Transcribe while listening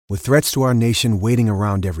With threats to our nation waiting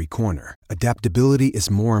around every corner, adaptability is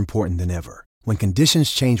more important than ever. When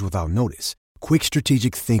conditions change without notice, quick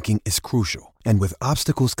strategic thinking is crucial. And with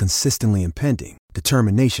obstacles consistently impending,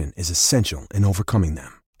 determination is essential in overcoming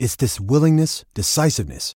them. It's this willingness,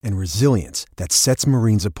 decisiveness, and resilience that sets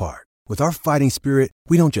Marines apart. With our fighting spirit,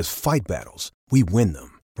 we don't just fight battles, we win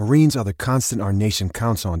them. Marines are the constant our nation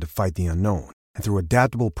counts on to fight the unknown. And through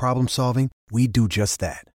adaptable problem solving, we do just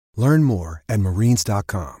that. Learn more at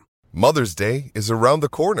marines.com. Mother's Day is around the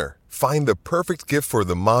corner. Find the perfect gift for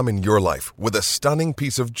the mom in your life with a stunning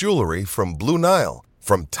piece of jewelry from Blue Nile.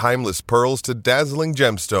 From timeless pearls to dazzling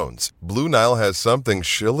gemstones, Blue Nile has something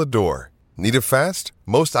she'll adore. Need it fast?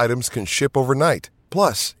 Most items can ship overnight.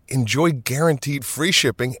 Plus, enjoy guaranteed free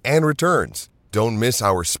shipping and returns. Don't miss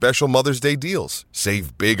our special Mother's Day deals.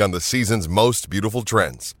 Save big on the season's most beautiful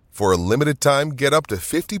trends. For a limited time, get up to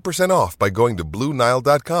 50% off by going to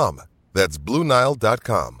BlueNile.com. That's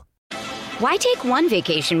BlueNile.com. Why take one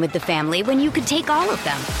vacation with the family when you could take all of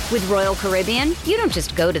them? With Royal Caribbean, you don't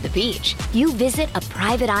just go to the beach. You visit a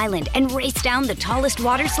private island and race down the tallest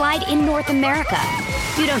water slide in North America.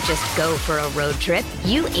 You don't just go for a road trip.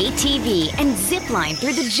 You ATV and zip line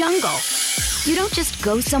through the jungle. You don't just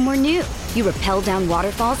go somewhere new. You rappel down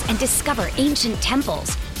waterfalls and discover ancient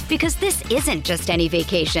temples. Because this isn't just any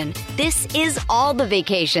vacation. This is all the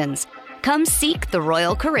vacations. Come seek the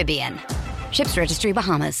Royal Caribbean. Ships Registry,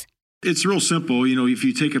 Bahamas. It's real simple. You know, if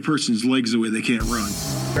you take a person's legs away, they can't run.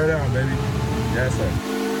 Bear down, baby. Yes,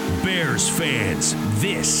 sir. Bears fans,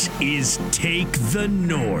 this is Take the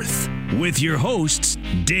North with your hosts,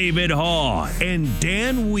 David Haugh and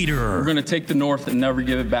Dan Wiederer. We're going to take the North and never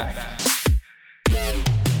give it back.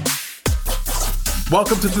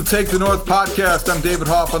 Welcome to the Take the North podcast. I'm David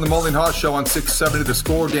Haugh on the Mully & Haugh Show on 670 The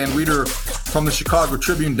Score. Dan Wiederer from the Chicago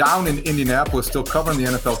Tribune down in Indianapolis, still covering the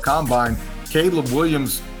NFL Combine. Caleb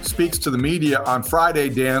Williams speaks to the media on Friday,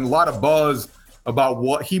 Dan. A lot of buzz about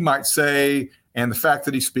what he might say and the fact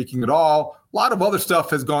that he's speaking at all. A lot of other stuff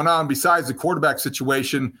has gone on besides the quarterback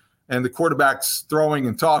situation and the quarterbacks throwing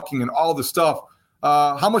and talking and all the stuff.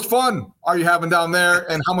 How much fun are you having down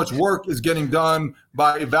there, and how much work is getting done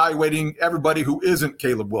by evaluating everybody who isn't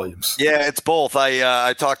Caleb Williams? Yeah, it's both.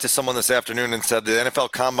 I talked to someone this afternoon and said the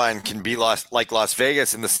NFL Combine can be like Las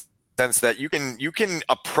Vegas in the sense that you can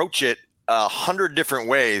approach it 100 different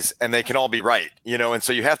ways and they can all be right, you know, and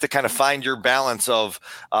so you have to kind of find your balance of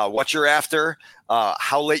what you're after,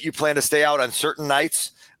 how late you plan to stay out on certain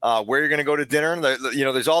nights, where you're going to go to dinner. You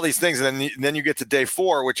know, there's all these things. And then you get to day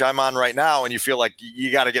 4, which I'm on right now, and you feel like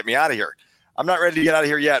you got to get me out of here. I'm not ready to get out of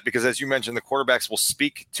here yet because, as you mentioned, the quarterbacks will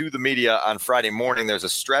speak to the media on Friday morning. There's a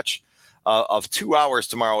stretch of 2 hours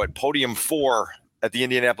tomorrow at Podium 4 at the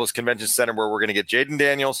Indianapolis Convention Center where we're going to get Jayden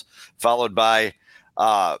Daniels, followed by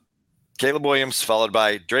Caleb Williams, followed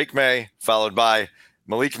by Drake May, followed by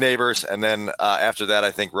Malik Neighbors, and then after that,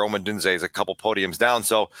 I think Rome Odunze is a couple podiums down.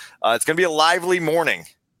 So it's going to be a lively morning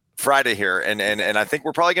Friday here, and I think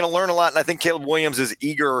we're probably going to learn a lot, and I think Caleb Williams is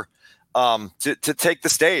eager to take the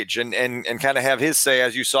stage and kind of have his say.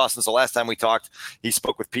 As you saw since the last time we talked, he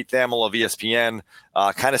spoke with Pete Thamel of ESPN,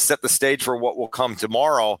 kind of set the stage for what will come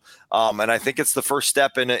tomorrow, and I think it's the first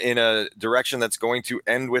step in a direction that's going to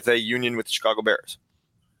end with a union with the Chicago Bears.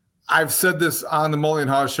 I've said this on the Mully &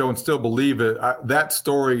 Haugh Show and still believe it. That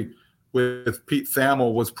story with Pete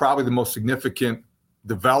Thamel was probably the most significant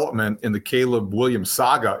development in the Caleb Williams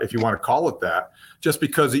saga, if you want to call it that, just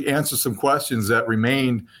because he answered some questions that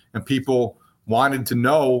remained and people wanted to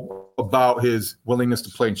know about his willingness to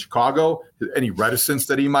play in Chicago, any reticence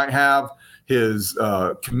that he might have, his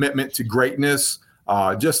commitment to greatness.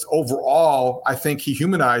 Just overall, I think he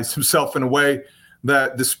humanized himself in a way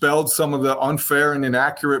that dispelled some of the unfair and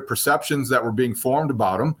inaccurate perceptions that were being formed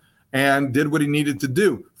about him and did what he needed to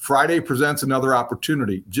do. Friday presents another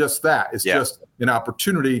opportunity. Just that. It's just an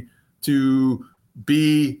opportunity to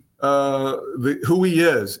be who he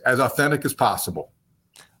is, as authentic as possible.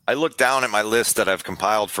 I look down at my list that I've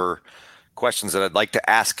compiled for questions that I'd like to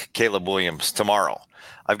ask Caleb Williams tomorrow.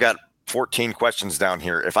 I've got 14 questions down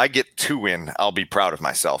here. If I get 2 in, I'll be proud of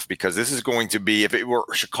myself, because this is going to be, if it were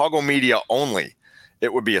Chicago media only,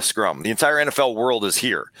 it would be a scrum. The entire NFL world is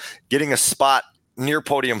here. Getting a spot near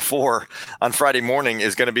Podium 4 on Friday morning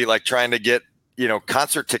is going to be like trying to get,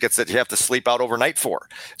 concert tickets that you have to sleep out overnight for.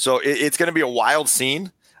 So it's going to be a wild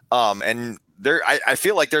scene. And I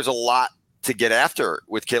feel like there's a lot to get after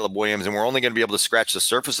with Caleb Williams, and we're only going to be able to scratch the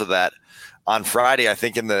surface of that on Friday. I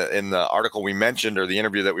think in the article we mentioned, or the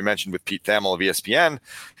interview that we mentioned with Pete Thamel of ESPN,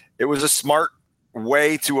 it was a smart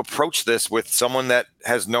way to approach this with someone that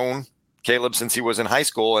has known Caleb since he was in high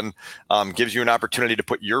school, and gives you an opportunity to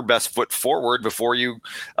put your best foot forward before you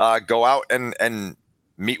go out and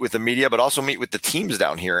meet with the media, but also meet with the teams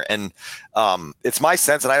down here. And it's my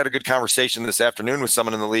sense, and I had a good conversation this afternoon with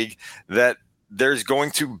someone in the league, that there's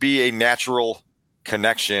going to be a natural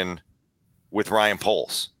connection with Ryan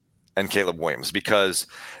Poles and Caleb Williams because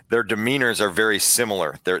their demeanors are very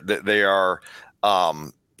similar. They are,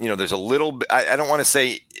 there's a little bit, I don't want to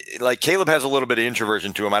say, like, Caleb has a little bit of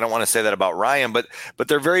introversion to him. I don't want to say that about Ryan, but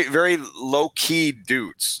they're very, very low key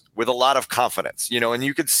dudes with a lot of confidence, and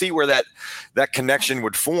you could see where that connection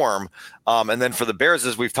would form. And then for the Bears,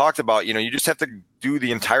 as we've talked about, you just have to do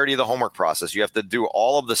the entirety of the homework process. You have to do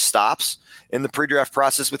all of the stops in the pre-draft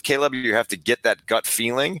process with Caleb. You have to get that gut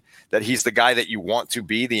feeling that he's the guy that you want to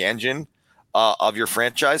be the engine of your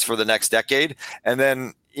franchise for the next decade. And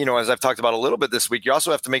then, as I've talked about a little bit this week, you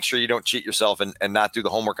also have to make sure you don't cheat yourself and not do the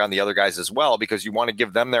homework on the other guys as well, because you want to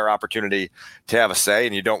give them their opportunity to have a say,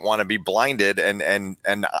 and you don't want to be blinded and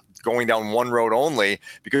going down one road only,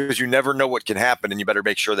 because you never know what can happen, and you better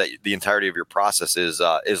make sure that the entirety of your process is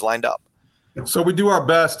lined up. So we do our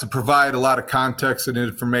best to provide a lot of context and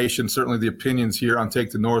information, certainly the opinions here on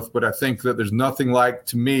Take the North, but I think that there's nothing like,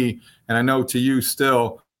 to me, and I know to you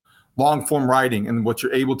still, long form writing and what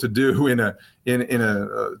you're able to do in a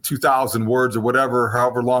 2,000 words or whatever,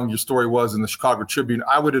 however long your story was in the Chicago Tribune.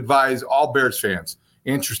 I would advise all Bears fans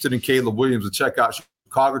interested in Caleb Williams to check out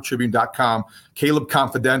ChicagoTribune.com, Caleb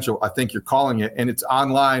Confidential, I think you're calling it, and it's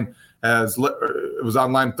online. It was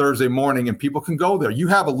online Thursday morning, and people can go there. You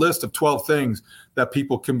have a list of 12 things that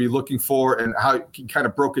people can be looking for, and how you kind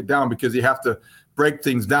of broke it down, because you have to break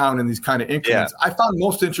things down in these kind of increments. Yeah. I found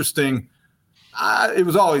most interesting. It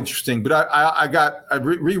was all interesting, but I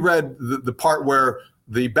reread the part where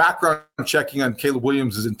the background checking on Caleb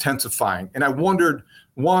Williams is intensifying, and I wondered,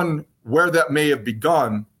 one, where that may have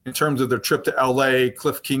begun in terms of their trip to LA,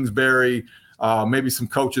 Cliff Kingsbury, maybe some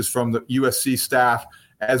coaches from the USC staff,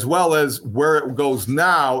 as well as where it goes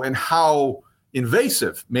now and how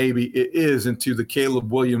invasive maybe it is into the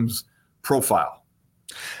Caleb Williams profile.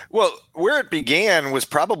 Well, where it began was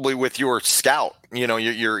probably with your scout,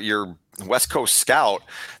 your West Coast scout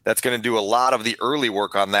that's going to do a lot of the early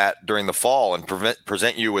work on that during the fall and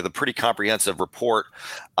present you with a pretty comprehensive report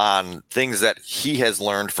on things that he has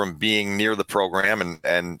learned from being near the program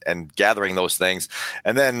and gathering those things.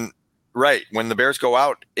 And then, right, when the Bears go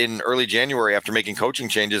out in early January after making coaching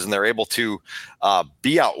changes and they're able to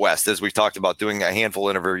be out west, as we've talked about, doing a handful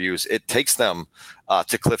of interviews, it takes them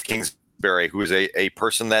to Cliff Kingsbury, who is a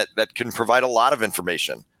person that can provide a lot of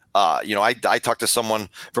information. I talked to someone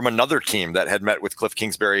from another team that had met with Cliff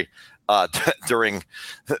Kingsbury during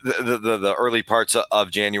the early parts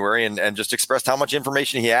of January and just expressed how much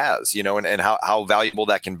information he has, and how valuable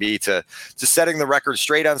that can be to setting the record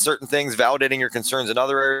straight on certain things, validating your concerns in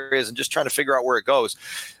other areas, and just trying to figure out where it goes.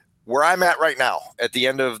 Where I'm at right now at the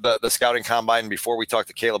end of the scouting combine, before we talk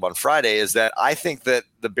to Caleb on Friday, is that I think that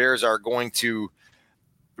the Bears are going to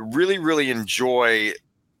really, really enjoy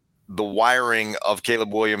the wiring of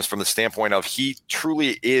Caleb Williams from the standpoint of he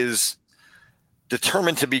truly is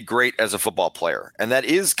determined to be great as a football player. And that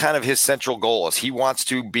is kind of his central goal, is he wants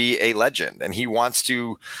to be a legend, and he wants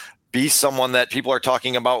to be someone that people are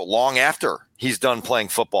talking about long after he's done playing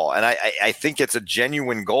football. And I think it's a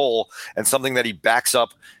genuine goal and something that he backs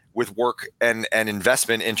up with work and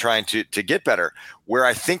investment in trying to get better. Where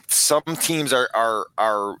I think some teams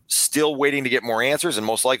are still waiting to get more answers, and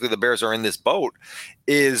most likely the Bears are in this boat,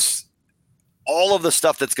 is all of the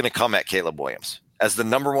stuff that's going to come at Caleb Williams as the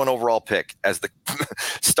number one overall pick, as the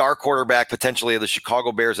star quarterback potentially of the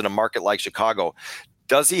Chicago Bears in a market like Chicago.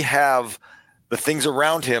 Does he have the things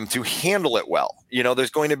around him to handle it well?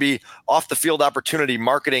 There's going to be off the field opportunity,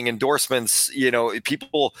 marketing, endorsements,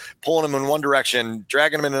 people pulling him in one direction,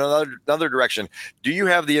 dragging him in another direction. Do you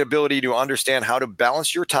have the ability to understand how to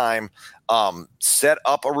balance your time, set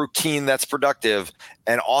up a routine that's productive,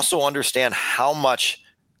 and also understand how much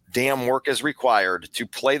damn work is required to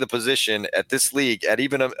play the position at this league at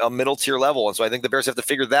even a middle tier level? And so I think the Bears have to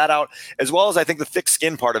figure that out, as well as I think the thick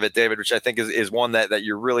skin part of it, David, which I think is one that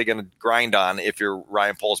you're really going to grind on if you're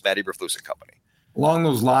Ryan Poles, Matt Eberflus and company. Along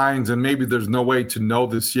those lines, and maybe there's no way to know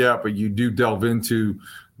this yet, but you do delve into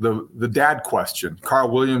the dad question.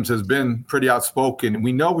 Carl Williams has been pretty outspoken.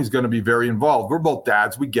 We know he's going to be very involved. We're both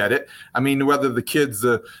dads. We get it. I mean, whether the kid's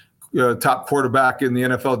top quarterback in the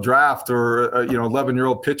NFL draft or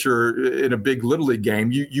 11-year-old pitcher in a big Little League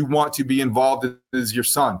game, you want to be involved as your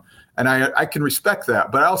son, and I can respect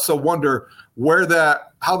that. But I also wonder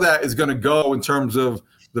how that is going to go in terms of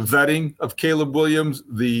the vetting of Caleb Williams,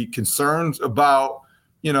 the concerns about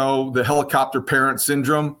the helicopter parent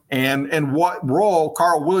syndrome and what role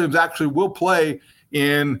Carl Williams actually will play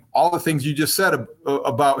in all the things you just said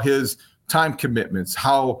about his time commitments,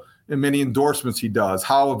 how many endorsements he does,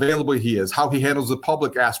 how available he is, how he handles the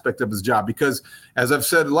public aspect of his job. Because as I've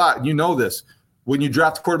said a lot, this, when you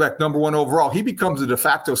draft a quarterback number 1 overall, he becomes the de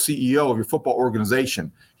facto CEO of your football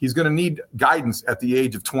organization. He's going to need guidance at the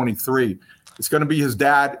age of 23. It's going to be his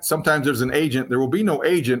dad. Sometimes there's an agent. There will be no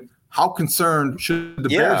agent. How concerned should the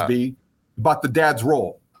Bears be about the dad's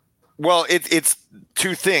role? Well, it's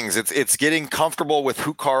two things. It's getting comfortable with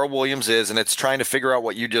who Carl Williams is, and it's trying to figure out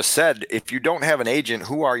what you just said. If you don't have an agent,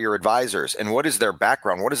 who are your advisors, and what is their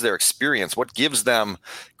background? What is their experience? What gives them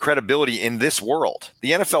credibility in this world?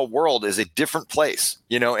 The NFL world is a different place,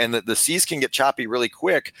 and the seas can get choppy really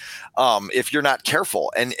quick if you're not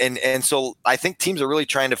careful. And so I think teams are really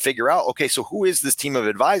trying to figure out, okay, so who is this team of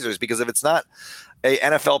advisors? Because if it's not a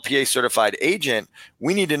NFLPA certified agent,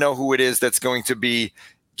 we need to know who it is that's going to be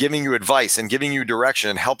giving you advice and giving you direction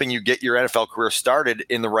and helping you get your NFL career started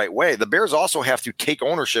in the right way. The Bears also have to take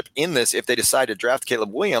ownership in this if they decide to draft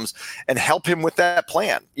Caleb Williams and help him with that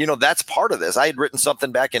plan. That's part of this. I had written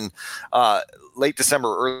something back in late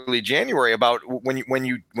December, early January about when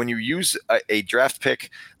you use a draft pick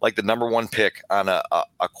like the number 1 pick on a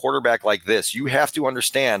quarterback like this, you have to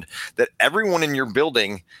understand that everyone in your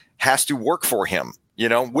building has to work for him,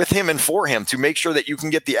 with him and for him, to make sure that you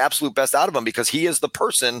can get the absolute best out of him, because he is the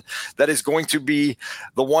person that is going to be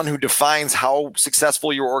the one who defines how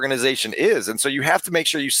successful your organization is. And so you have to make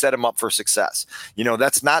sure you set him up for success.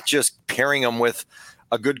 That's not just pairing him with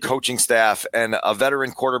a good coaching staff and a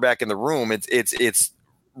veteran quarterback in the room. It's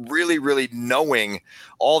really, really knowing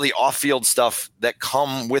all the off-field stuff that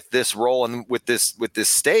come with this role and with this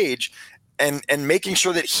stage, and making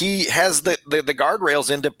sure that he has the guardrails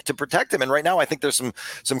in to protect him. And right now, I think there's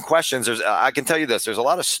some questions. I can tell you this: there's a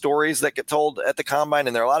lot of stories that get told at the combine,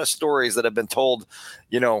 and there are a lot of stories that have been told,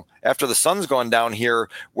 after the sun's gone down here,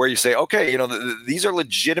 where you say, okay, these are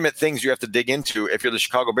legitimate things you have to dig into if you're the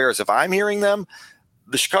Chicago Bears. If I'm hearing them,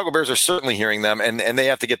 the Chicago Bears are certainly hearing them, and they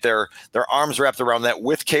have to get their arms wrapped around that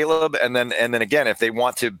with Caleb. And then again, if they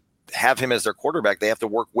want to have him as their quarterback, they have to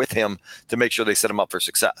work with him to make sure they set him up for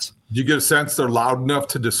success. Do you get a sense they're loud enough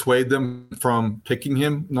to dissuade them from picking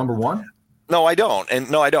him number 1? No, I don't. And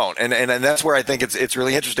that's where I think it's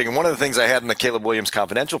really interesting. And one of the things I had in the Caleb Williams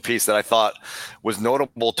confidential piece that I thought was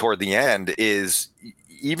notable toward the end is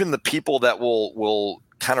even the people that will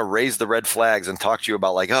kind of raise the red flags and talk to you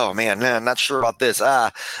about like, oh man, I'm not sure about this.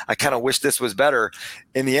 I kind of wish this was better.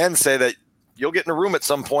 In the end, say that you'll get in a room at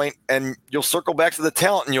some point and you'll circle back to the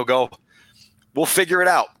talent and you'll go, we'll figure it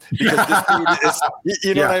out, because this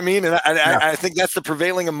dude is, what I mean? And I think that's the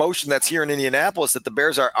prevailing emotion that's here in Indianapolis, that the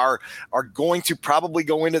Bears are going to probably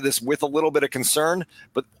go into this with a little bit of concern,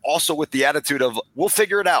 but also with the attitude of we'll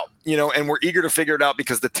figure it out, and we're eager to figure it out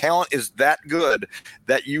because the talent is that good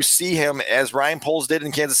that you see him, as Ryan Poles did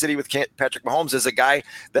in Kansas City with Patrick Mahomes, as a guy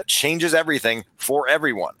that changes everything for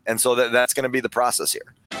everyone. And so that's going to be the process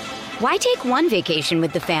here. Why take one vacation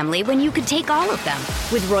with the family when you could take all of them?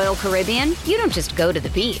 With Royal Caribbean, you don't just go to the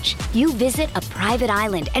beach. You visit a private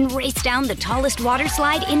island and race down the tallest water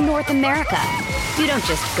slide in North America. You don't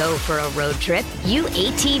just go for a road trip. You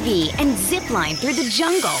ATV and zip line through the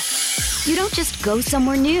jungle. You don't just go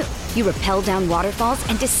somewhere new. You rappel down waterfalls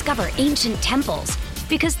and discover ancient temples.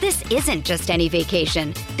 Because this isn't just any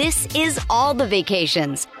vacation. This is all the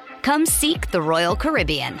vacations. Come seek the Royal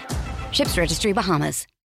Caribbean. Ships Registry, Bahamas.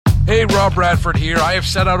 Hey, Rob Bradford here. I have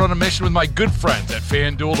set out on a mission with my good friends at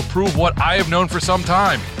FanDuel to prove what I have known for some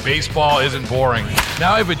time. Baseball isn't boring.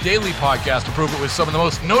 Now I have a daily podcast to prove it with some of the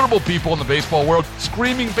most notable people in the baseball world,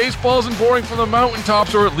 screaming baseball isn't boring from the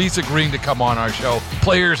mountaintops, or at least agreeing to come on our show.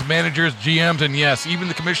 Players, managers, GMs, and yes, even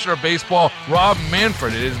the commissioner of baseball, Rob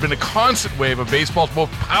Manfred. It has been a constant wave of baseball's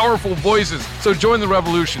most powerful voices. So join the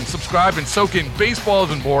revolution. Subscribe and soak in Baseball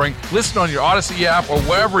Isn't Boring. Listen on your Odyssey app or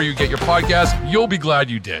wherever you get your podcasts. You'll be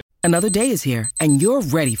glad you did. Another day is here, and you're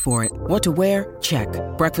ready for it. What to wear? Check.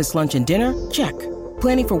 Breakfast, lunch, and dinner? Check.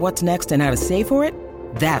 Planning for what's next and how to save for it?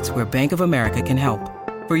 That's where Bank of America can help.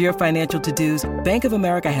 For your financial to-dos, Bank of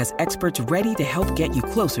America has experts ready to help get you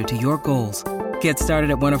closer to your goals. Get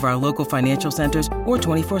started at one of our local financial centers or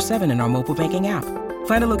 24/7 in our mobile banking app.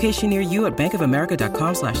 Find a location near you at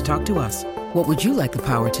bankofamerica.com/talktous. What would you like the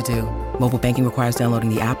power to do? Mobile banking requires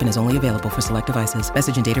downloading the app and is only available for select devices.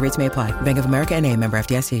 Message and data rates may apply. Bank of America NA, member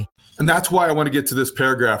FDIC. And that's why I want to get to this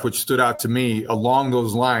paragraph, which stood out to me along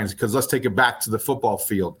those lines, because let's take it back to the football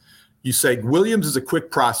field. You say Williams is a quick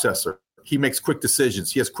processor. He makes quick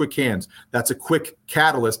decisions. He has quick hands. That's a quick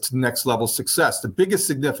catalyst to next level success. The biggest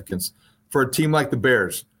significance for a team like the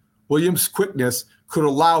Bears. Williams' quickness could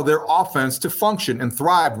allow their offense to function and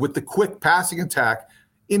thrive with the quick passing attack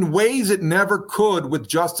in ways it never could with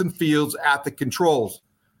Justin Fields at the controls.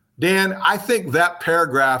 Dan, I think that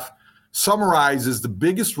paragraph summarizes the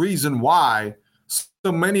biggest reason why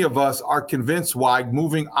so many of us are convinced why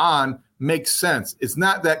moving on makes sense. It's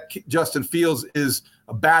not that Justin Fields is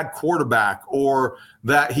a bad quarterback or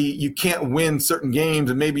that you can't win certain games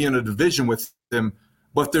and maybe in a division with him,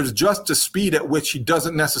 but there's just a speed at which he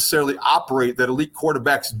doesn't necessarily operate that elite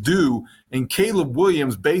quarterbacks do. And Caleb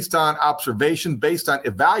Williams, based on observation, based on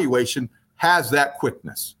evaluation, has that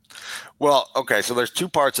quickness. Well, okay, so there's two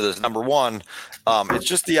parts of this. Number one, it's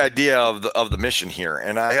just the idea of the mission here.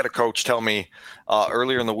 And I had a coach tell me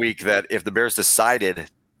earlier in the week that if the Bears decided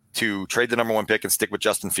to trade the number one pick and stick with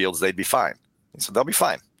Justin Fields, they'd be fine. He said, they'll be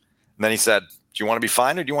fine. And then he said, do you want to be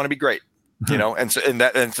fine or do you want to be great? You know, and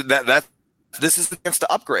that this is the chance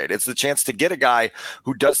to upgrade. It's the chance to get a guy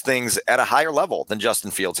who does things at a higher level than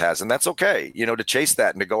Justin Fields has. And that's okay, you know, to chase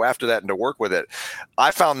that and to go after that and to work with it.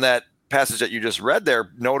 I found that passage that you just read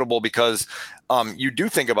there notable because you do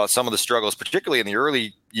think about some of the struggles, particularly in the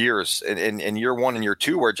early years in year one and year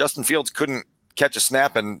two, where Justin Fields couldn't catch a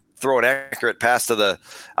snap and throw an accurate pass to the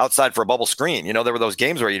outside for a bubble screen. You know, there were those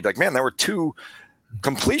games where you'd be like, man, there were two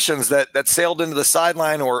completions that sailed into the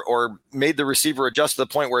sideline or made the receiver adjust to the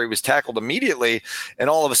point where he was tackled immediately. And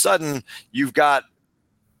all of a sudden you've got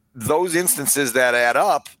those instances that add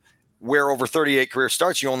up where over 38 career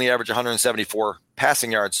starts, you only average 174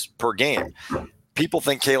 passing yards per game. People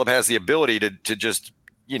think Caleb has the ability to just,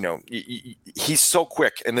 you know, he's so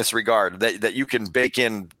quick in this regard that you can bake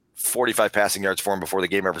in 45 passing yards for him before the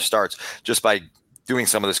game ever starts just by doing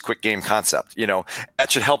some of this quick game concept. You know,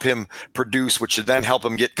 that should help him produce, which should then help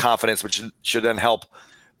him get confidence, which should then help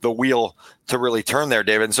the wheel to really turn there,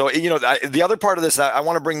 David. And so, you know, the other part of this, I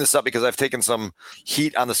want to bring this up because I've taken some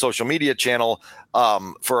heat on the social media channel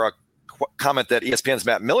for a comment that ESPN's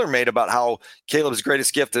Matt Miller made about how Caleb's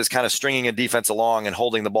greatest gift is kind of stringing a defense along and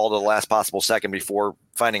holding the ball to the last possible second before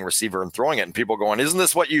finding a receiver and throwing it. And people going, isn't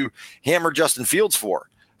this what you hammered Justin Fields for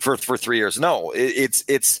 3 years? No, it's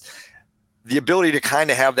the ability to kind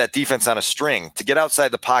of have that defense on a string, to get outside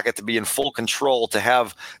the pocket, to be in full control, to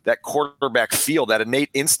have that quarterback feel, that innate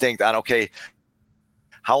instinct on, okay,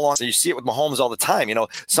 how long? So you see it with Mahomes all the time. You know,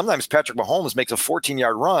 sometimes Patrick Mahomes makes a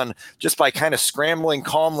 14-yard run just by kind of scrambling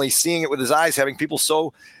calmly, seeing it with his eyes, having people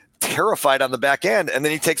so terrified on the back end. And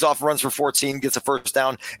then he takes off, runs for 14, gets a first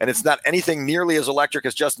down. And it's not anything nearly as electric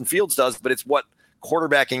as Justin Fields does, but it's what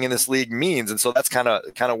quarterbacking in this league means. And so that's kind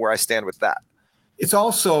of where I stand with that. It's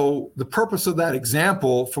also the purpose of that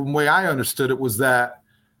example, from the way I understood it, was that,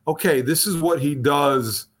 okay, this is what he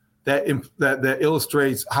does that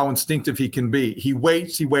illustrates how instinctive he can be. He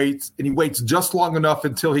waits, and he waits just long enough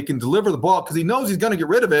until he can deliver the ball because he knows he's going to get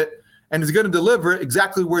rid of it and he's going to deliver it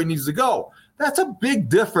exactly where he needs to go. That's a big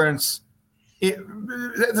difference.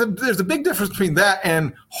 There's a big difference between that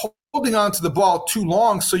and holding on to the ball too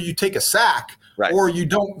long so you take a sack. Right. Or you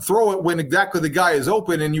don't throw it when exactly the guy is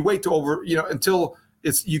open and you wait until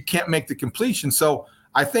you can't make the completion. So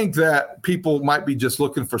I think that people might be just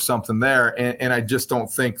looking for something there. And I just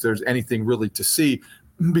don't think there's anything really to see,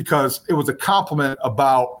 because it was a compliment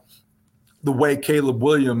about the way Caleb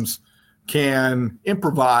Williams can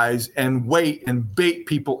improvise and wait and bait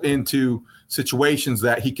people into situations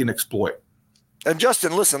that he can exploit. And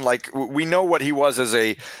Justin, listen, like, we know what he was as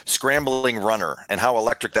a scrambling runner and how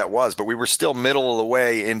electric that was, but we were still middle of the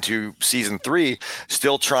way into season 3,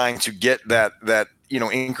 still trying to get that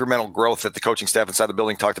incremental growth that the coaching staff inside the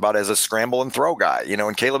building talked about as a scramble and throw guy,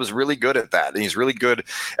 and Caleb is really good at that. And he's really good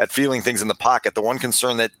at feeling things in the pocket. The one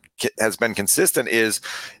concern that has been consistent is,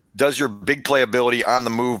 does your big play ability on the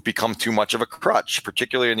move become too much of a crutch,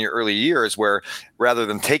 particularly in your early years, where rather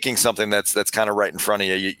than taking something that's kind of right in front of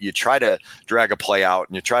you, you try to drag a play out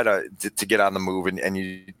and you try to get on the move, and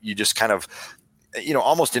you just kind of,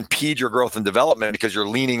 almost impede your growth and development because you're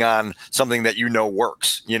leaning on something that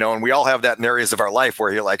works, and we all have that in areas of our life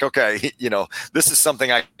where you're like, okay, this is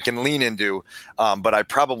something I can lean into, but I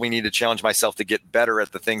probably need to challenge myself to get better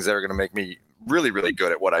at the things that are going to make me really, really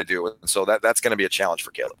good at what I do. And so that's going to be a challenge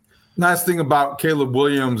for Caleb. Nice thing about Caleb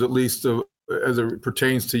Williams, at least as it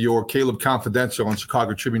pertains to your Caleb Confidential on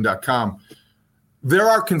ChicagoTribune.com, there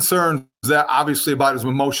are concerns that obviously about his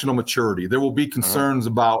emotional maturity. There will be concerns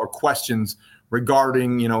about or questions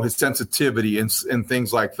regarding, his sensitivity and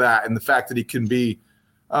things like that. And the fact that he can be,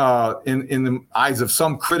 in the eyes of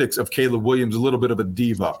some critics of Caleb Williams, a little bit of a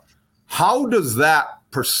diva. How does that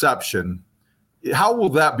perception, how will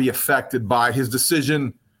that be affected by his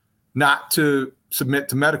decision not to submit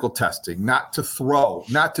to medical testing, not to throw,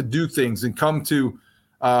 not to do things, and come to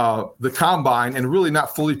the combine and really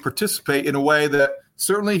not fully participate in a way that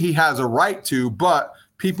certainly he has a right to, but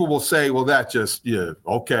people will say, well, that just,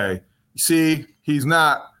 okay. See, he's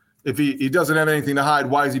not, if he doesn't have anything to hide,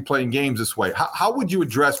 why is he playing games this way? How would you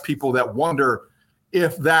address people that wonder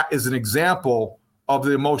if that is an example of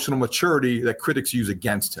the emotional maturity that critics use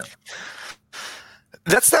against him?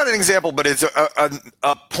 That's not an example, but it's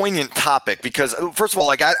a poignant topic because, first of all,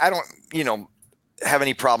 like I don't, have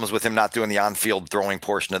any problems with him not doing the on-field throwing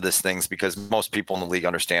portion of this things because most people in the league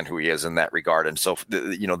understand who he is in that regard. And so,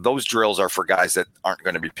 those drills are for guys that aren't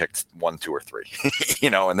going to be picked 1, 2, or 3,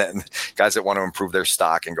 and then guys that want to improve their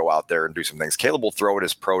stock and go out there and do some things. Caleb will throw at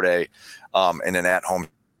his pro day in an at-home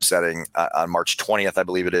setting on March 20th, I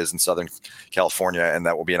believe it is, in Southern California. And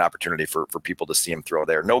that will be an opportunity for people to see him throw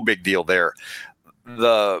there. No big deal there.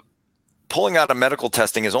 The pulling out of medical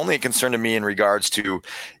testing is only a concern to me in regards to,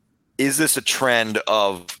 is this a trend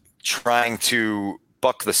of trying to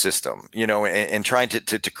buck the system, and trying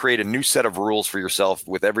to create a new set of rules for yourself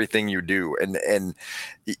with everything you do? And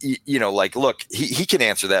look, he can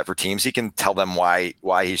answer that for teams. He can tell them why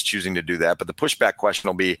he's choosing to do that. But the pushback question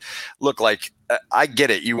will be, look, like, I get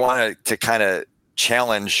it. You want to kind of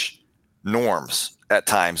challenge norms at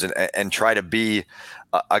times and try to be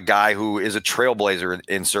a guy who is a trailblazer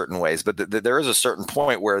in certain ways, but there is a certain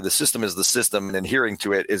point where the system is the system, and adhering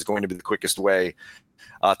to it is going to be the quickest way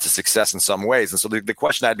to success in some ways. And so the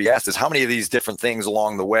question I'd be asked is, how many of these different things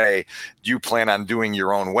along the way do you plan on doing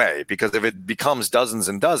your own way? Because if it becomes dozens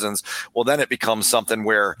and dozens, well, then it becomes something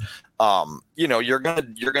where you're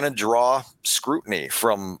gonna draw scrutiny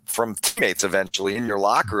from teammates eventually in your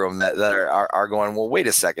locker room that are going, well, wait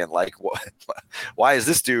a second, like, why is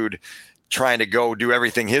this dude trying to go do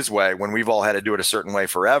everything his way when we've all had to do it a certain way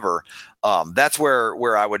forever? That's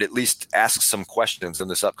where I would at least ask some questions in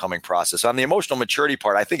this upcoming process. On the emotional maturity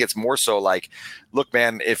part, I think it's more so like, look,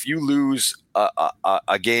 man, if you lose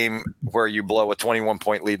a game where you blow a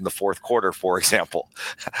 21-point lead in the fourth quarter, for example,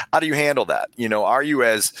 how do you handle that? Are you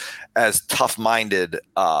as tough-minded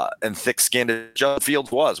and thick-skinned as Justin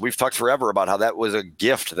Fields was? We've talked forever about how that was a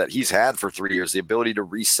gift that he's had for 3 years, the ability to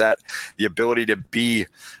reset, the ability to be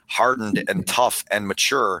hardened and tough and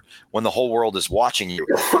mature when the whole world is watching you.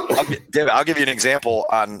 I'll give you an example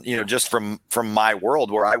on, just from my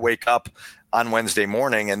world, where I wake up on Wednesday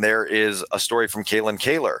morning and there is a story from Kalen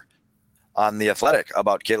Kaler on The Athletic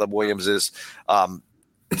about Caleb Williams's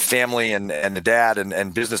family and the dad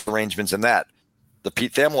and business arrangements and that. The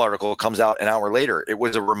Pete Thamel article comes out an hour later. It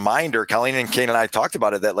was a reminder. Colleen and Kane and I talked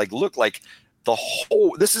about it, that look,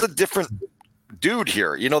 this is a different dude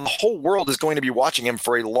here. The whole world is going to be watching him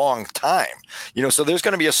for a long time. So there's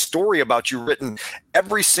going to be a story about you written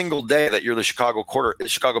every single day that you're the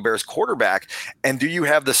Chicago Bears quarterback. And do you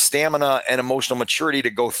have the stamina and emotional maturity to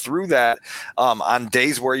go through that on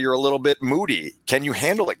days where you're a little bit moody? Can you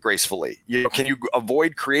handle it gracefully? Can you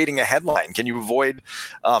avoid creating a headline? Can you avoid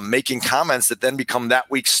making comments that then become that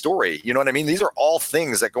week's story? You know what I mean? These are all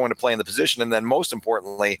things that go into play in the position. And then most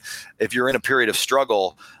importantly, if you're in a period of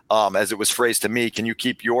struggle, as it was phrased to me, can you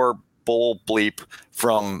keep your bull bleep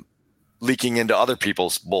from leaking into other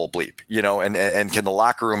people's bull bleep? And can the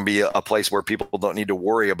locker room be a place where people don't need to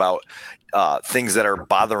worry about things that are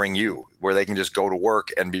bothering you, where they can just go to work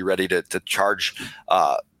and be ready to charge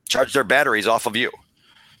their batteries off of you?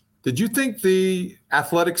 Did you think the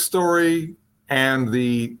Athletic story and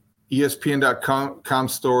the ESPN.com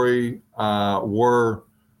story were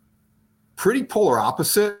pretty polar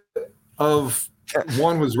opposite of?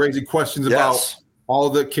 One was raising questions about all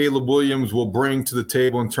that Caleb Williams will bring to the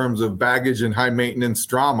table in terms of baggage and high maintenance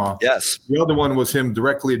drama. Yes. The other one was him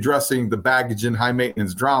directly addressing the baggage and high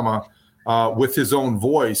maintenance drama with his own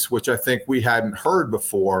voice, which I think we hadn't heard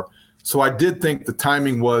before. So I did think the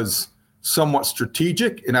timing was somewhat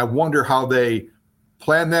strategic, and I wonder how they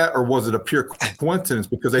planned that, or was it a pure coincidence?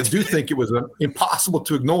 Because I do think it was impossible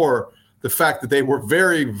to ignore the fact that they were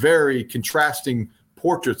very, very contrasting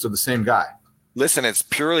portraits of the same guy. Listen, it's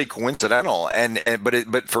purely coincidental,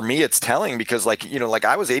 but for me, it's telling because,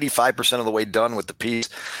 I was 85% of the way done with the piece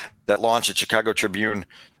that launched at Chicago Tribune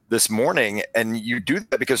this morning, and you do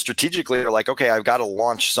that because strategically you're like, okay, I've got to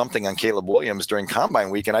launch something on Caleb Williams during Combine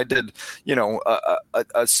Week, and I did,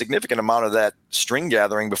 a significant amount of that string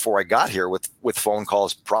gathering before I got here with phone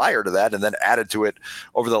calls prior to that, and then added to it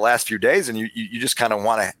over the last few days, and you just kind of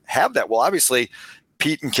want to have that. Well, obviously,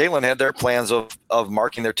 Pete and Kalen had their plans of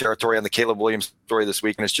marking their territory on the Caleb Williams story this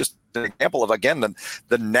week. And it's just an example of, again,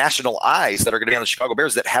 the national eyes that are going to be on the Chicago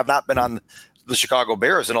Bears that have not been on the Chicago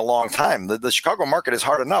Bears in a long time. The Chicago market is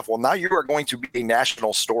hard enough. Well, now you are going to be a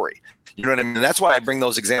national story. You know what I mean? And that's why I bring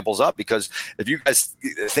those examples up, because if you guys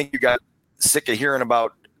think you got sick of hearing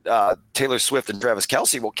about Taylor Swift and Travis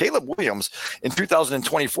Kelce, well, Caleb Williams in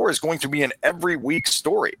 2024 is going to be an every week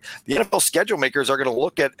story. The NFL schedule makers are going to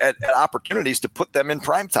look at opportunities to put them in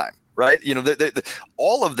prime time, right? You know,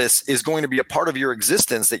 all of this is going to be a part of your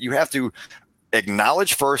existence that you have to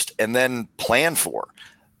acknowledge first and then plan for.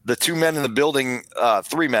 The two men in the building,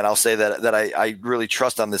 three men, I'll say that I really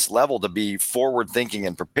trust on this level to be forward thinking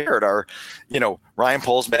and prepared are, you know, Ryan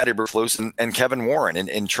Poles, Matt Eberflus, and Kevin Warren,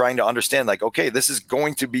 and trying to understand, like, okay, this is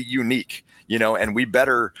going to be unique, you know, and we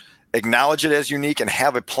better acknowledge it as unique and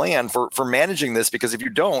have a plan for managing this, because if you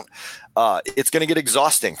don't, it's going to get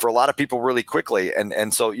exhausting for a lot of people really quickly.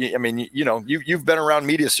 And so, I mean, you know, you've been around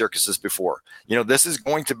media circuses before. You know, this is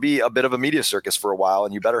going to be a bit of a media circus for a while,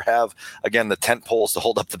 and you better have, again, the tent poles to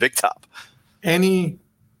hold up the big top. Any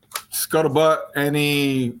scuttlebutt,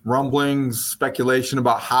 any rumblings, speculation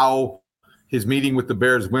about how his meeting with the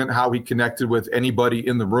Bears went, how he connected with anybody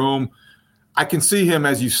in the room? I can see him,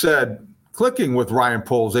 as you said, clicking with Ryan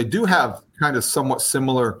Poles. They do have kind of somewhat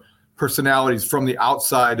similar personalities from the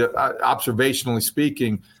outside, observationally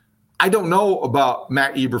speaking. I don't know about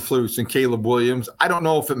Matt Eberflus and Caleb Williams. I don't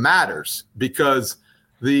know if it matters, because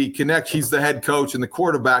he's the head coach and the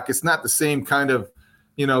quarterback. It's not the same kind of,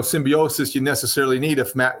 you know, symbiosis you necessarily need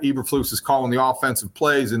if Matt Eberflus is calling the offensive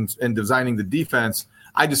plays and designing the defense.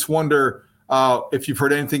 I just wonder if you've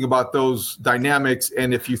heard anything about those dynamics,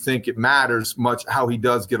 and if you think it matters much how he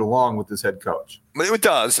does get along with his head coach. It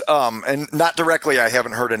does, and not directly. I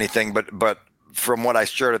haven't heard anything, but from what I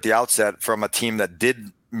shared at the outset from a team that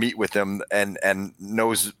did meet with him and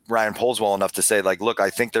knows Ryan Poles well enough to say, like, look, I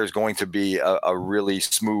think there's going to be a really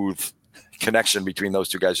smooth connection between those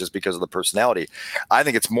two guys just because of the personality. I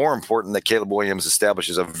think it's more important that Caleb Williams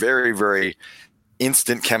establishes a very, very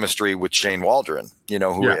instant chemistry with Shane Waldron, you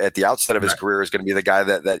know, who at the outset of his career is going to be the guy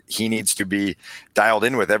that he needs to be dialed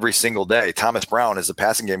in with every single day. Thomas Brown, as the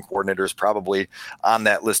passing game coordinator, is probably on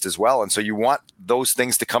that list as well. And so you want those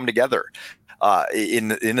things to come together in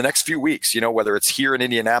the next few weeks, you know, whether it's here in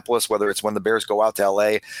Indianapolis, whether it's when the Bears go out to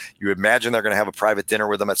LA. You imagine they're going to have a private dinner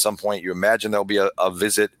with them at some point. You imagine there'll be a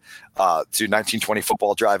visit to 1920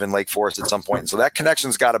 Football Drive in Lake Forest at some point. And so that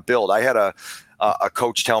connection's got to build. I had a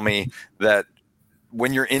coach tell me that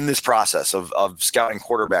when you're in this process of scouting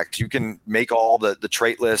quarterbacks, you can make all the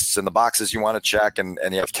trait lists and the boxes you want to check, and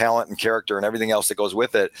you have talent and character and everything else that goes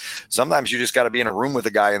with it. Sometimes you just got to be in a room with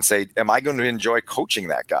a guy and say, am I going to enjoy coaching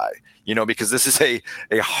that guy? You know, because this is a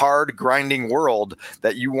hard grinding world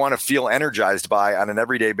that you want to feel energized by on an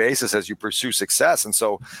everyday basis as you pursue success. And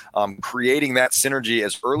so creating that synergy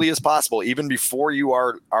as early as possible, even before you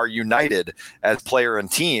are united as player and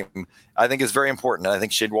team, I think is very important. And I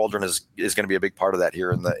think Shane Waldron is going to be a big part of that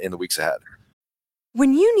here in the weeks ahead.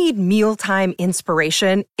 When you need mealtime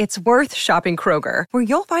inspiration, it's worth shopping Kroger, where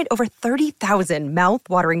you'll find over 30,000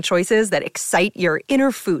 mouth-watering choices that excite your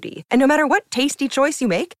inner foodie. And no matter what tasty choice you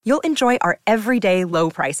make, you'll enjoy our everyday low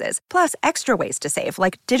prices, plus extra ways to save,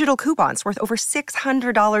 like digital coupons worth over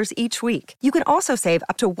 $600 each week. You can also save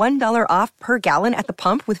up to $1 off per gallon at the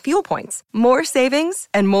pump with fuel points. More savings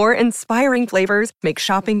and more inspiring flavors make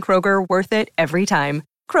shopping Kroger worth it every time.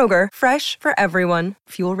 Kroger, fresh for everyone.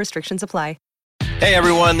 Fuel restrictions apply. Hey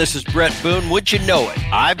everyone, this is Brett Boone. Would you know it?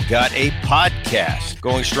 I've got a podcast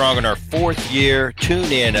going strong in our 4th year.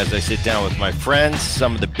 Tune in as I sit down with my friends,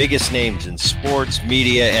 some of the biggest names in sports,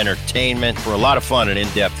 media, entertainment, for a lot of fun and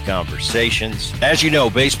in-depth conversations. As you know,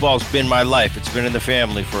 baseball's been my life. It's been in the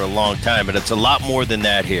family for a long time, but it's a lot more than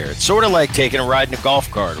that here. It's sort of like taking a ride in a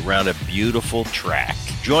golf cart around a beautiful track.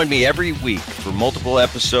 Join me every week for multiple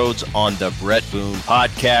episodes on the Brett Boone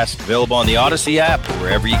Podcast, available on the Odyssey app or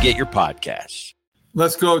wherever you get your podcasts.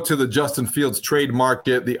 Let's go to the Justin Fields trade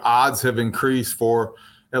market. The odds have increased for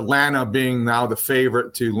Atlanta being now the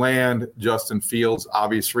favorite to land Justin Fields.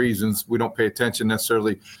 Obvious reasons. We don't pay attention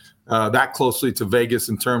necessarily that closely to Vegas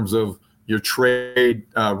in terms of your trade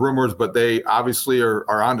rumors, but they obviously are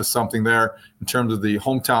onto something there in terms of the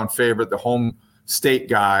hometown favorite, the home state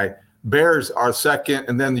guy. Bears are second,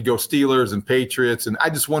 and then you go Steelers and Patriots. And I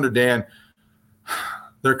just wonder, Dan,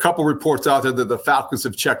 there are a couple reports out there that the Falcons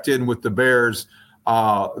have checked in with the Bears.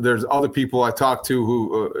 There's other people I talked to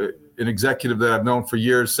who an executive that I've known for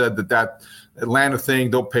years said that Atlanta thing,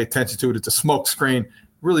 don't pay attention to it. It's a smoke screen.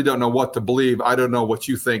 Really don't know what to believe. I don't know what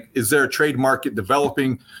you think. Is there a trade market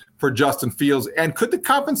developing for Justin Fields? And could the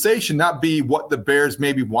compensation not be what the Bears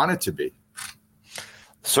maybe want it to be?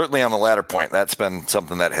 Certainly on the latter point, that's been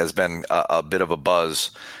something that has been a bit of a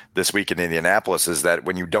buzz this week in Indianapolis, is that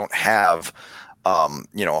when you don't have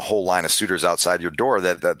a whole line of suitors outside your door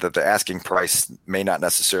that the asking price may not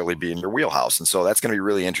necessarily be in your wheelhouse. And so that's going to be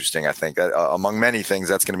really interesting. I think among many things,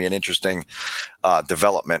 that's going to be an interesting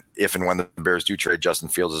development if and when the Bears do trade Justin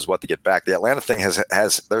Fields, is what to get back. The Atlanta thing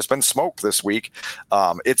has there's been smoke this week.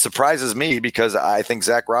 It surprises me because I think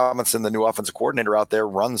Zach Robinson, the new offensive coordinator out there,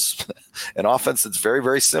 runs an offense that's very,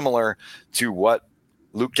 very similar to what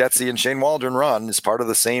Luke Getsy and Shane Waldron run, is part of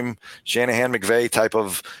the same Shanahan-McVay type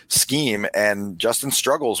of scheme, and Justin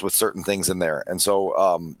struggles with certain things in there. And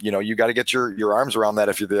so, you got to get your arms around that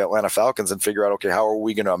if you're the Atlanta Falcons and figure out, okay, how are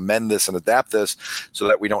we going to amend this and adapt this so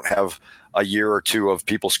that we don't have a year or two of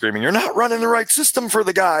people screaming, you're not running the right system for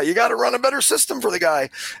the guy. You got to run a better system for the guy.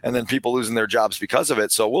 And then people losing their jobs because of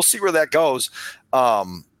it. So we'll see where that goes.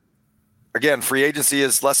 Again, free agency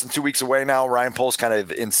is less than 2 weeks away now. Ryan Poles kind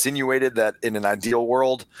of insinuated that in an ideal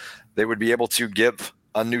world, they would be able to give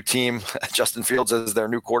a new team Justin Fields as their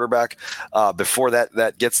new quarterback before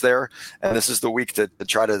that gets there. And this is the week to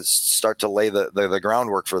try to start to lay the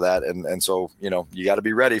groundwork for that. And so, you got to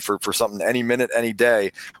be ready for something any minute, any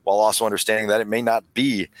day, while also understanding that it may not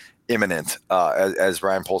be imminent as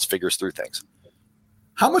Ryan Poles figures through things.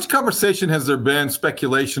 How much conversation has there been,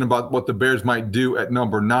 speculation about what the Bears might do at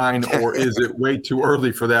number 9, or is it way too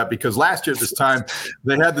early for that? Because last year at this time,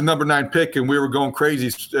 they had the number 9 pick and we were going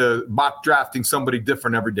crazy, mock drafting somebody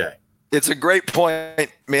different every day. It's a great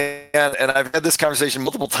point, man. And I've had this conversation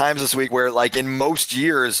multiple times this week where, like, in most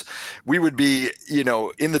years, we would be,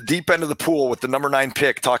 in the deep end of the pool with the number 9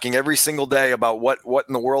 pick, talking every single day about what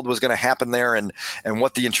in the world was going to happen there and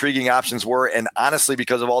what the intriguing options were. And honestly,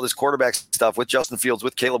 because of all this quarterback stuff with Justin Fields,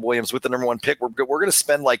 with Caleb Williams, with the number 1 pick, we're going to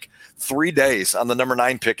spend like 3 days on the number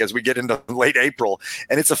 9 pick as we get into late April.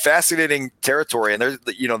 And it's a fascinating territory. And there's,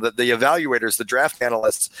 the evaluators, the draft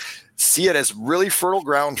analysts, see it as really fertile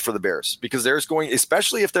ground for the Bears, because there's going,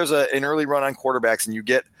 especially if there's an early run on quarterbacks and you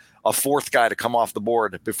get a 4th guy to come off the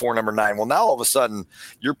board before number 9. Well, now all of a sudden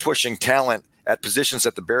you're pushing talent at positions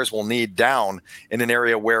that the Bears will need down in an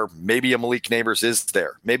area where maybe a Malik Neighbors is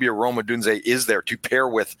there, maybe a Rome Odunze is there to pair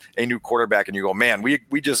with a new quarterback. And you go, man, we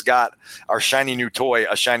just got our shiny new toy,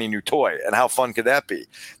 a shiny new toy. And how fun could that be?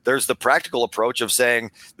 There's the practical approach of saying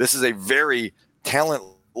this is a very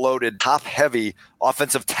talent-loaded, top-heavy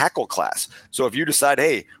offensive tackle class. So if you decide,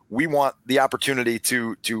 hey, we want the opportunity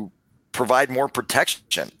to provide more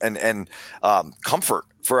protection and comfort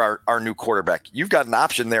for our new quarterback, you've got an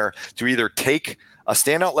option there to either take a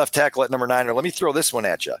standout left tackle at number 9, or let me throw this one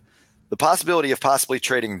at you, the possibility of possibly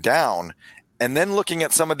trading down and then looking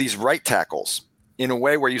at some of these right tackles in a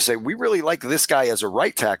way where you say, we really like this guy as a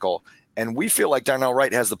right tackle, and we feel like Darnell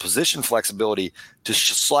Wright has the position flexibility to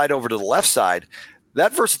slide over to the left side.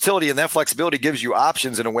 That versatility and that flexibility gives you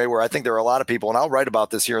options in a way where I think there are a lot of people, and I'll write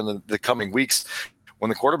about this here in the coming weeks when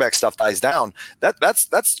the quarterback stuff dies down.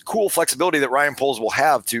 That's cool flexibility that Ryan Poles will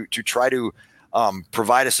have to try to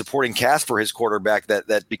provide a supporting cast for his quarterback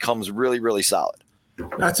that becomes really, really solid.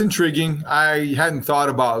 That's intriguing. I hadn't thought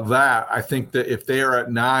about that. I think that if they are at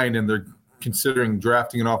 9 and they're considering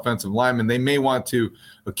drafting an offensive lineman, they may want to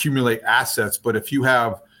accumulate assets. But if you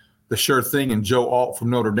have the sure thing in Joe Alt from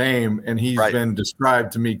Notre Dame, and he's been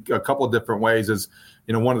described to me a couple of different ways as,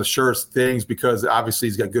 one of the surest things, because obviously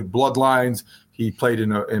he's got good bloodlines. He played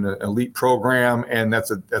in an elite program, and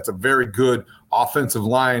that's a very good offensive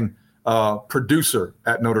line producer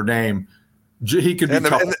at Notre Dame. He could be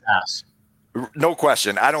tough to pass. No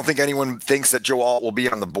question. I don't think anyone thinks that Joe Alt will be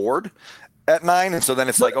on the board at 9, and so then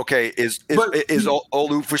it's like, okay, is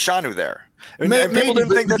Olu Fashanu there? And people didn't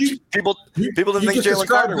think that people didn't think Jalen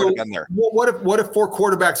Carter would have been there. What if 4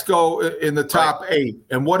 quarterbacks go in the top 8,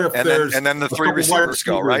 and what if and then the 3 receivers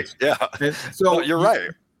go, right? Yeah. And so you're right.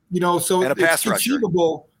 So it's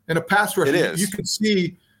conceivable in a pass rush. It is. You could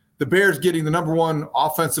see the Bears getting the number 1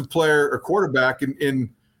 offensive player or quarterback in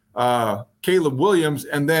Caleb Williams,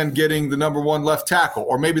 and then getting the number 1 left tackle,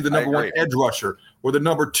 or maybe the number 1 edge rusher, or the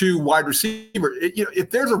number 2 wide receiver. If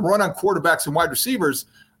there's a run on quarterbacks and wide receivers,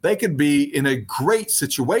 they could be in a great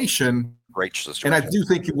situation. And I do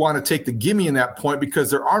think you want to take the gimme in that point, because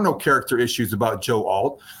there are no character issues about Joe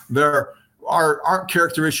Alt. There aren't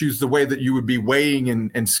character issues the way that you would be weighing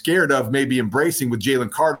and scared of maybe embracing with Jalen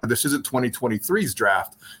Carter. This isn't 2023's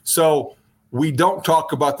draft. So we don't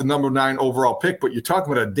talk about the number 9 overall pick, but you're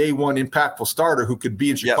talking about a day 1 impactful starter who could be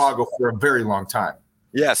in Chicago for a very long time.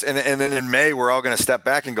 Yes, and then in May, we're all going to step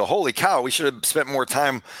back and go, holy cow, we should have spent more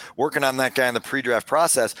time working on that guy in the pre-draft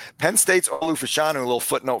process. Penn State's Olu Fashanu, a little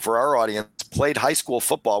footnote for our audience, played high school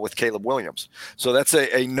football with Caleb Williams. So that's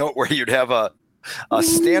a note where you'd have a a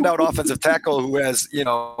standout offensive tackle who has,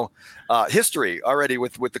 history already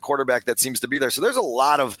with the quarterback that seems to be there. So there's a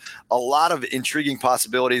lot of intriguing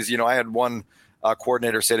possibilities. I had one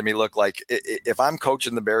coordinator say to me, look, like if I'm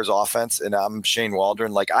coaching the Bears offense and I'm Shane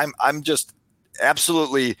Waldron, like I'm just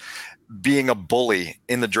absolutely being a bully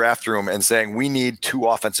in the draft room and saying we need 2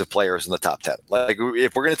 offensive players in the top 10. Like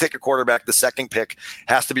if we're going to take a quarterback, the second pick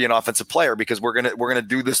has to be an offensive player because we're going to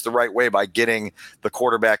do this the right way by getting the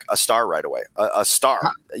quarterback a star right away, a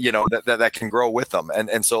star, that can grow with them.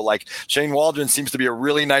 And so like Shane Waldron seems to be a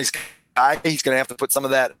really nice guy. He's going to have to put some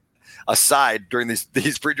of that aside during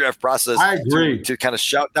these pre-draft process. I agree. To kind of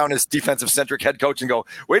shout down his defensive centric head coach and go,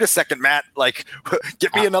 wait a second, Matt, like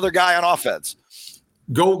get me another guy on offense.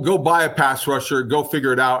 Go buy a pass rusher, go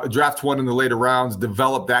figure it out, draft one in the later rounds,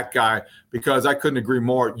 develop that guy, because I couldn't agree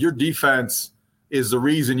more. Your defense is the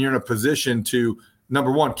reason you're in a position to,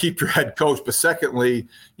 number one, keep your head coach, but secondly,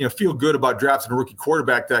 feel good about drafting a rookie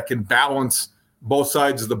quarterback that can balance both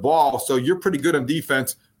sides of the ball. So you're pretty good on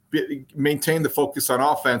defense. Maintain the focus on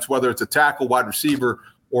offense, whether it's a tackle, wide receiver,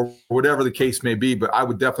 or whatever the case may be. But I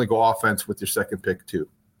would definitely go offense with your second pick too.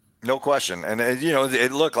 No question. And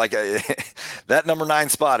it looked like that number 9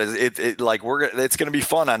 spot is it's going to be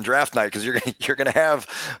fun on draft night because you're going to have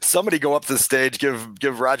somebody go up to the stage,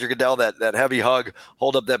 give Roger Goodell that heavy hug,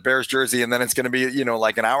 hold up that Bears jersey, and then it's going to be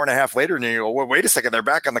like an hour and a half later, and you go, well, wait a second, they're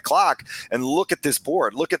back on the clock, and look at this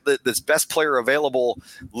board, look at this best player available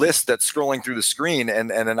list that's scrolling through the screen,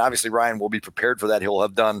 and then obviously Ryan will be prepared for that. He'll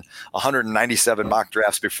have done 197 mock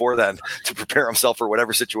drafts before then to prepare himself for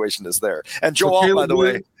whatever situation is there. And Joe Alt, by the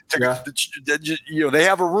way. Yeah. They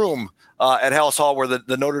have a room at Hallis Hall where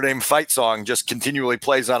the Notre Dame fight song just continually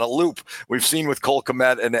plays on a loop. We've seen with Cole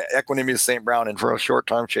Kmet and Equanimeous St. Brown, and for a short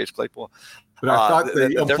time, Chase Claypool. But I thought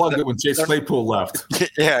they unplugged it when Chase Claypool left.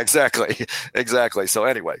 Yeah, exactly. So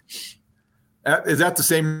anyway. Is that the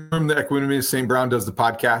same room that Equanimeous St. Brown does the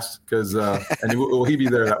podcast? Because and will he be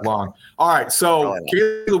there that long? All right, so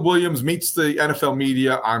Caleb Williams meets the NFL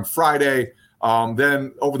media on Friday.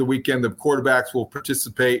 Then over the weekend, the quarterbacks will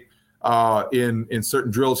participate in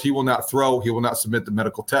certain drills. He will not throw. He will not submit the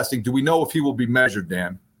medical testing. Do we know if he will be measured,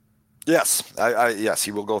 Dan? Yes, yes,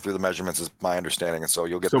 he will go through the measurements, is my understanding, and so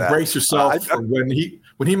you'll get that. So brace yourself for when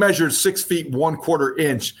he measured 6 feet 1/4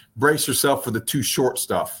 inch. Brace yourself for the too short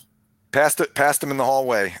stuff. Passed him in the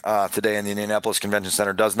hallway today in the Indianapolis Convention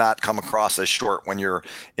Center. Does not come across as short when you're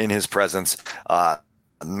in his presence.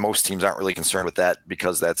 Most teams aren't really concerned with that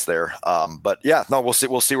because that's there. But yeah, no, we'll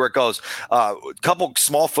see where it goes. Couple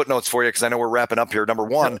small footnotes for you because I know we're wrapping up here. Number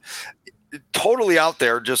one, totally out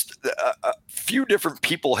there, just a few different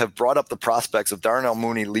people have brought up the prospects of Darnell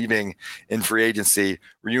Mooney leaving in free agency,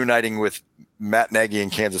 reuniting with Matt Nagy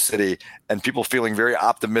in Kansas City, and people feeling very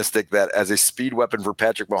optimistic that as a speed weapon for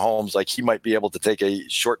Patrick Mahomes, like he might be able to take a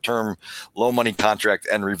short-term, low-money contract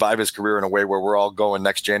and revive his career in a way where we're all going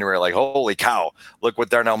next January like, holy cow, look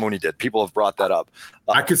what Darnell Mooney did. People have brought that up.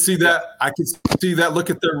 I could see that.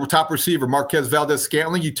 Look at their top receiver, Marquez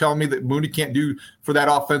Valdez-Scantling. You telling me that Mooney can't do for that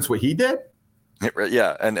offense what he did?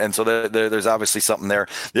 Yeah, and so there's obviously something there.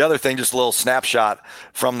 The other thing, just a little snapshot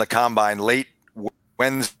from the Combine, late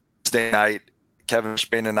Wednesday night, Kevin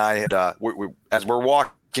Spain and I had, as we're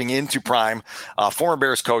walking into Prime, former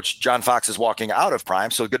Bears coach John Fox is walking out of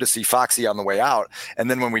Prime, so good to see Foxy on the way out.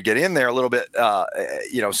 And then when we get in there a little bit,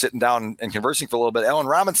 sitting down and conversing for a little bit, Allen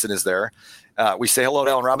Robinson is there. We say hello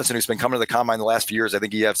to Allen Robinson, who's been coming to the Combine the last few years. I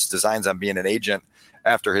think he has designs on being an agent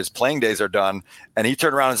after his playing days are done. And he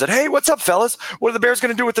turned around and said, hey, what's up, fellas? What are the Bears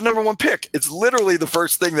going to do with the number 1 pick? It's literally the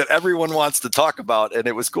first thing that everyone wants to talk about. And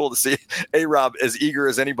it was cool to see A-Rob as eager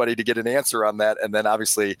as anybody to get an answer on that. And then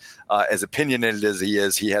obviously, as opinionated as he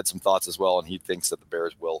is, he had some thoughts as well. And he thinks that the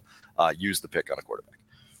Bears will use the pick on a quarterback.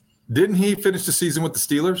 Didn't he finish the season with the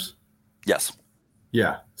Steelers? Yes.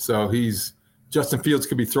 Yeah. So Justin Fields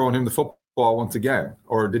could be throwing him the football once again.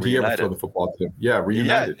 Or did he ever throw the football to him? Yeah,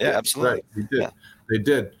 reunited. Yeah, absolutely. Right, he did. Yeah. They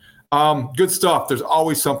did. Good stuff. There's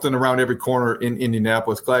always something around every corner in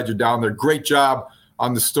Indianapolis. Glad you're down there. Great job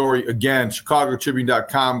on the story. Again,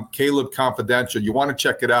 ChicagoTribune.com, Caleb Confidential. You want to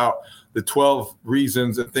check it out. The 12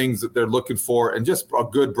 reasons and things that they're looking for, and just a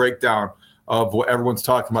good breakdown of what everyone's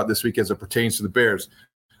talking about this week as it pertains to the Bears.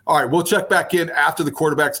 All right, we'll check back in after the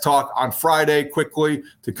quarterbacks talk on Friday quickly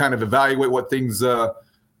to kind of evaluate what things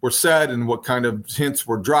were said and what kind of hints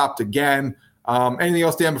were dropped again. Anything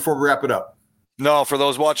else, Dan, before we wrap it up? No, for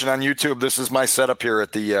those watching on YouTube, this is my setup here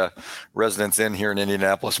at the Residence Inn here in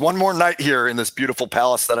Indianapolis. One more night here in this beautiful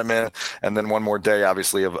palace that I'm in, and then one more day,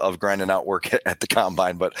 obviously, of grinding out work at the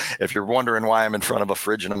Combine. But if you're wondering why I'm in front of a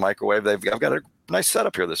fridge and a microwave, I've got a nice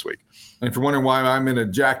setup here this week. And if you're wondering why I'm in a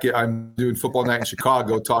jacket, I'm doing Football Night in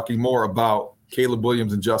Chicago, talking more about Caleb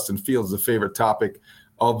Williams and Justin Fields, the favorite topic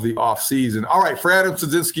of the offseason. All right, for Adam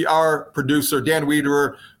Sadzinski, our producer, Dan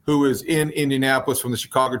Wiederer, who is in Indianapolis from the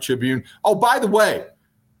Chicago Tribune. Oh, by the way,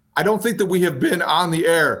 I don't think that we have been on the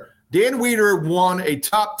air. Dan Wiederer won a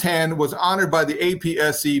top 10, was honored by the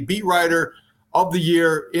APSE Beat Writer of the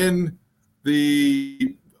Year in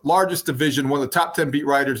the largest division, one of the top 10 beat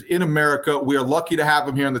writers in America. We are lucky to have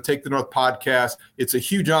him here on the Take the North podcast. It's a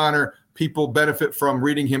huge honor. People benefit from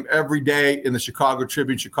reading him every day in the Chicago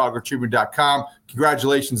Tribune, chicagotribune.com.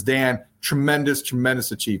 Congratulations, Dan. Tremendous,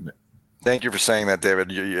 tremendous achievement. Thank you for saying that,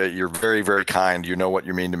 David. You're very, very kind. You know what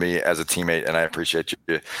you mean to me as a teammate, and I appreciate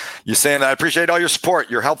you saying that. I appreciate all your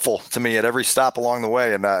support. You're helpful to me at every stop along the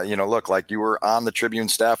way. And, look, like you were on the Tribune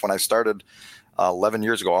staff when I started 11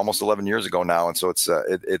 years ago, almost 11 years ago now. And so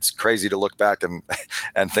it's crazy to look back and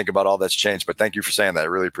think about all that's changed. But thank you for saying that. I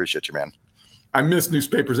really appreciate you, man. I miss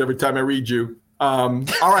newspapers every time I read you. All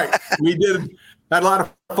right. Had a lot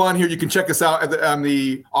of fun here. You can check us out on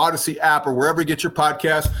the Odyssey app or wherever you get your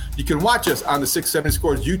podcast. You can watch us on the 670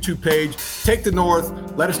 Scores YouTube page. Take the North.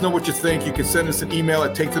 Let us know what you think. You can send us an email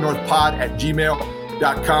at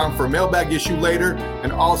takethenorthpod@gmail.com for a mailbag issue later.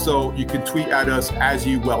 And also, you can tweet at us, as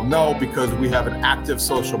you well know, because we have an active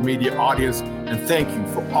social media audience. And thank you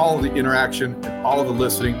for all the interaction and all of the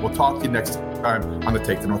listening. We'll talk to you next time on the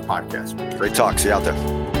Take the North podcast. Great talk. See you out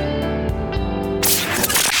there.